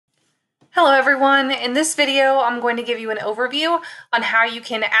Hello everyone. In this video, I'm going to give you an overview on how you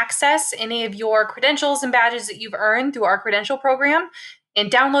can access any of your credentials and badges that you've earned through our credential program and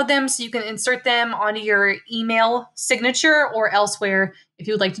download them so you can insert them onto your email signature or elsewhere if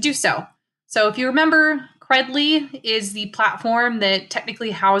you would like to do so. So if you remember, Credly is the platform that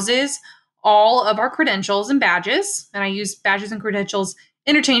technically houses all of our credentials and badges, and I use badges and credentials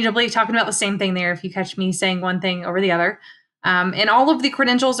interchangeably, talking about the same thing there if you catch me saying one thing over the other. And all of the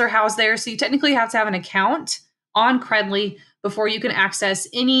credentials are housed there. So you technically have to have an account on Credly before you can access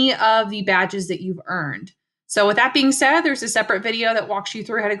any of the badges that you've earned. So with that being said, there's a separate video that walks you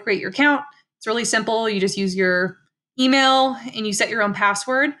through how to create your account. It's really simple. You just use your email and you set your own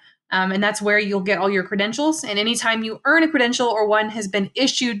password. And that's where you'll get all your credentials. And anytime you earn a credential or one has been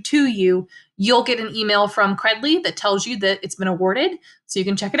issued to you, you'll get an email from Credly that tells you that it's been awarded. So you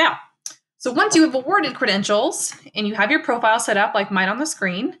can check it out. So once you have awarded credentials and you have your profile set up like mine on the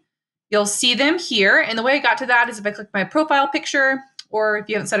screen, you'll see them here. And the way I got to that is if I click my profile picture, or if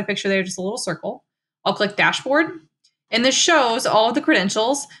you haven't set a picture there, just a little circle, I'll click dashboard. And this shows all of the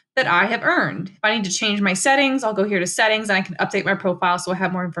credentials that I have earned. If I need to change my settings, I'll go here to settings and I can update my profile so I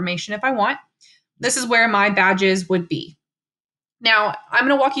have more information if I want. This is where my badges would be. Now, I'm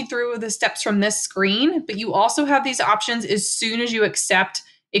going to walk you through the steps from this screen, but you also have these options as soon as you accept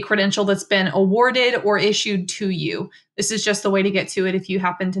a credential that's been awarded or issued to you. This is just the way to get to it if you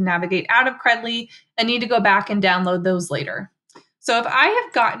happen to navigate out of Credly and need to go back and download those later. So if I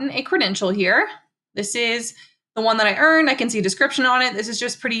have gotten a credential here, this is the one that I earned. I can see a description on it. This is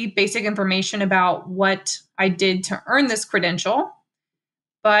just pretty basic information about what I did to earn this credential.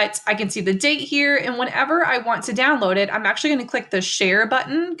 But I can see the date here, and whenever I want to download it, I'm actually going to click the share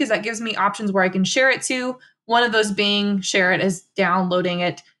button because that gives me options where I can share it to. One of those being share it as downloading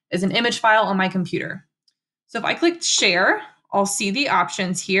it as an image file on my computer. So if I click share, I'll see the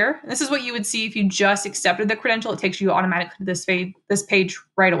options here. This is what you would see if you just accepted the credential. It takes you automatically to this page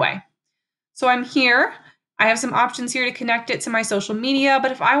right away. So I'm here. I have some options here to connect it to my social media,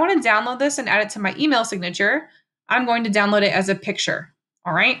 but if I want to download this and add it to my email signature, I'm going to download it as a picture.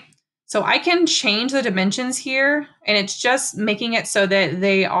 All right. So I can change the dimensions here, and it's just making it so that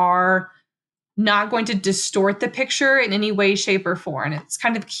they are not going to distort the picture in any way, shape, or form. It's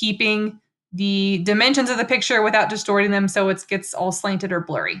kind of keeping the dimensions of the picture without distorting them so it gets all slanted or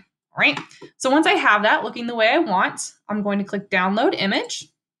blurry. All right. So once I have that looking the way I want, I'm going to click download image.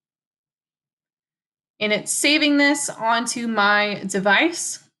 And it's saving this onto my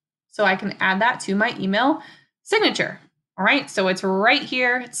device so I can add that to my email signature. All right, so it's right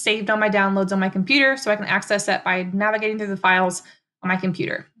here. It's saved on my downloads on my computer, so I can access that by navigating through the files on my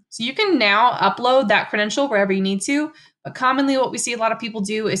computer. So you can now upload that credential wherever you need to, but commonly what we see a lot of people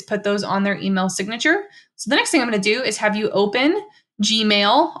do is put those on their email signature. So the next thing I'm going to do is have you open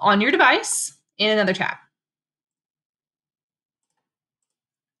Gmail on your device in another tab.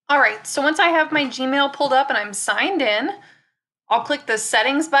 All right, so once I have my Gmail pulled up and I'm signed in, I'll click the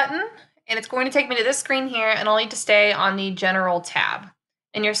settings button and it's going to take me to this screen here, and I'll need to stay on the general tab.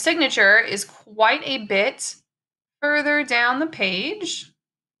 And your signature is quite a bit further down the page.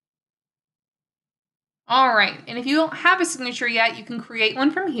 All right, and if you don't have a signature yet, you can create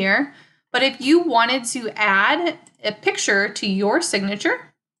one from here. But if you wanted to add a picture to your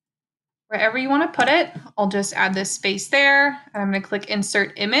signature, wherever you want to put it, I'll just add this space there. And I'm going to click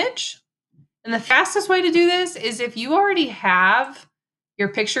insert image. And the fastest way to do this is if you already have your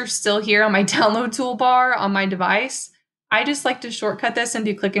picture still here on my download toolbar on my device, I just like to shortcut this and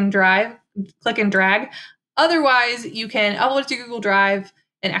do click and drag. Otherwise, you can upload it to Google Drive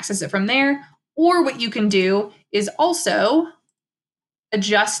and access it from there. Or what you can do is also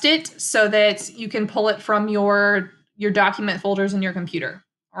adjust it so that you can pull it from your document folders in your computer.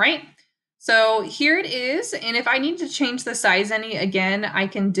 All right. So here it is. And if I need to change the size any, again, I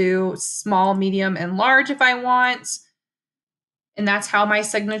can do small, medium, and large if I want. And that's how my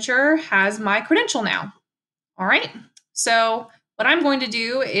signature has my credential now. All right. So what I'm going to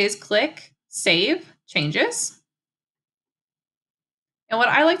do is click Save Changes. And what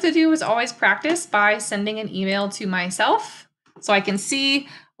I like to do is always practice by sending an email to myself so I can see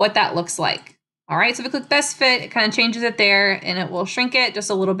what that looks like. All right. So if I click Best Fit, it kind of changes it there, and it will shrink it just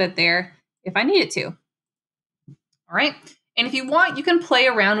a little bit there if I need it to. All right. And if you want, you can play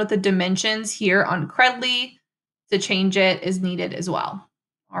around with the dimensions here on Credly to change it as needed as well.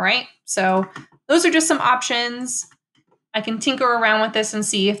 All right. So those are just some options. I can tinker around with this and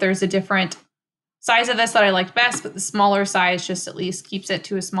see if there's a different size of this that I liked best, but the smaller size just at least keeps it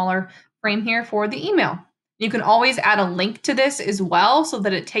to a smaller frame here for the email. You can always add a link to this as well so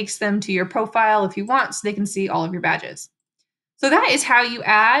that it takes them to your profile if you want, so they can see all of your badges. So that is how you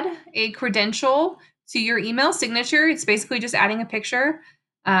add a credential to your email signature. It's basically just adding a picture.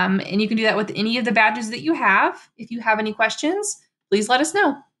 And you can do that with any of the badges that you have. If you have any questions, please let us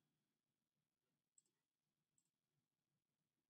know.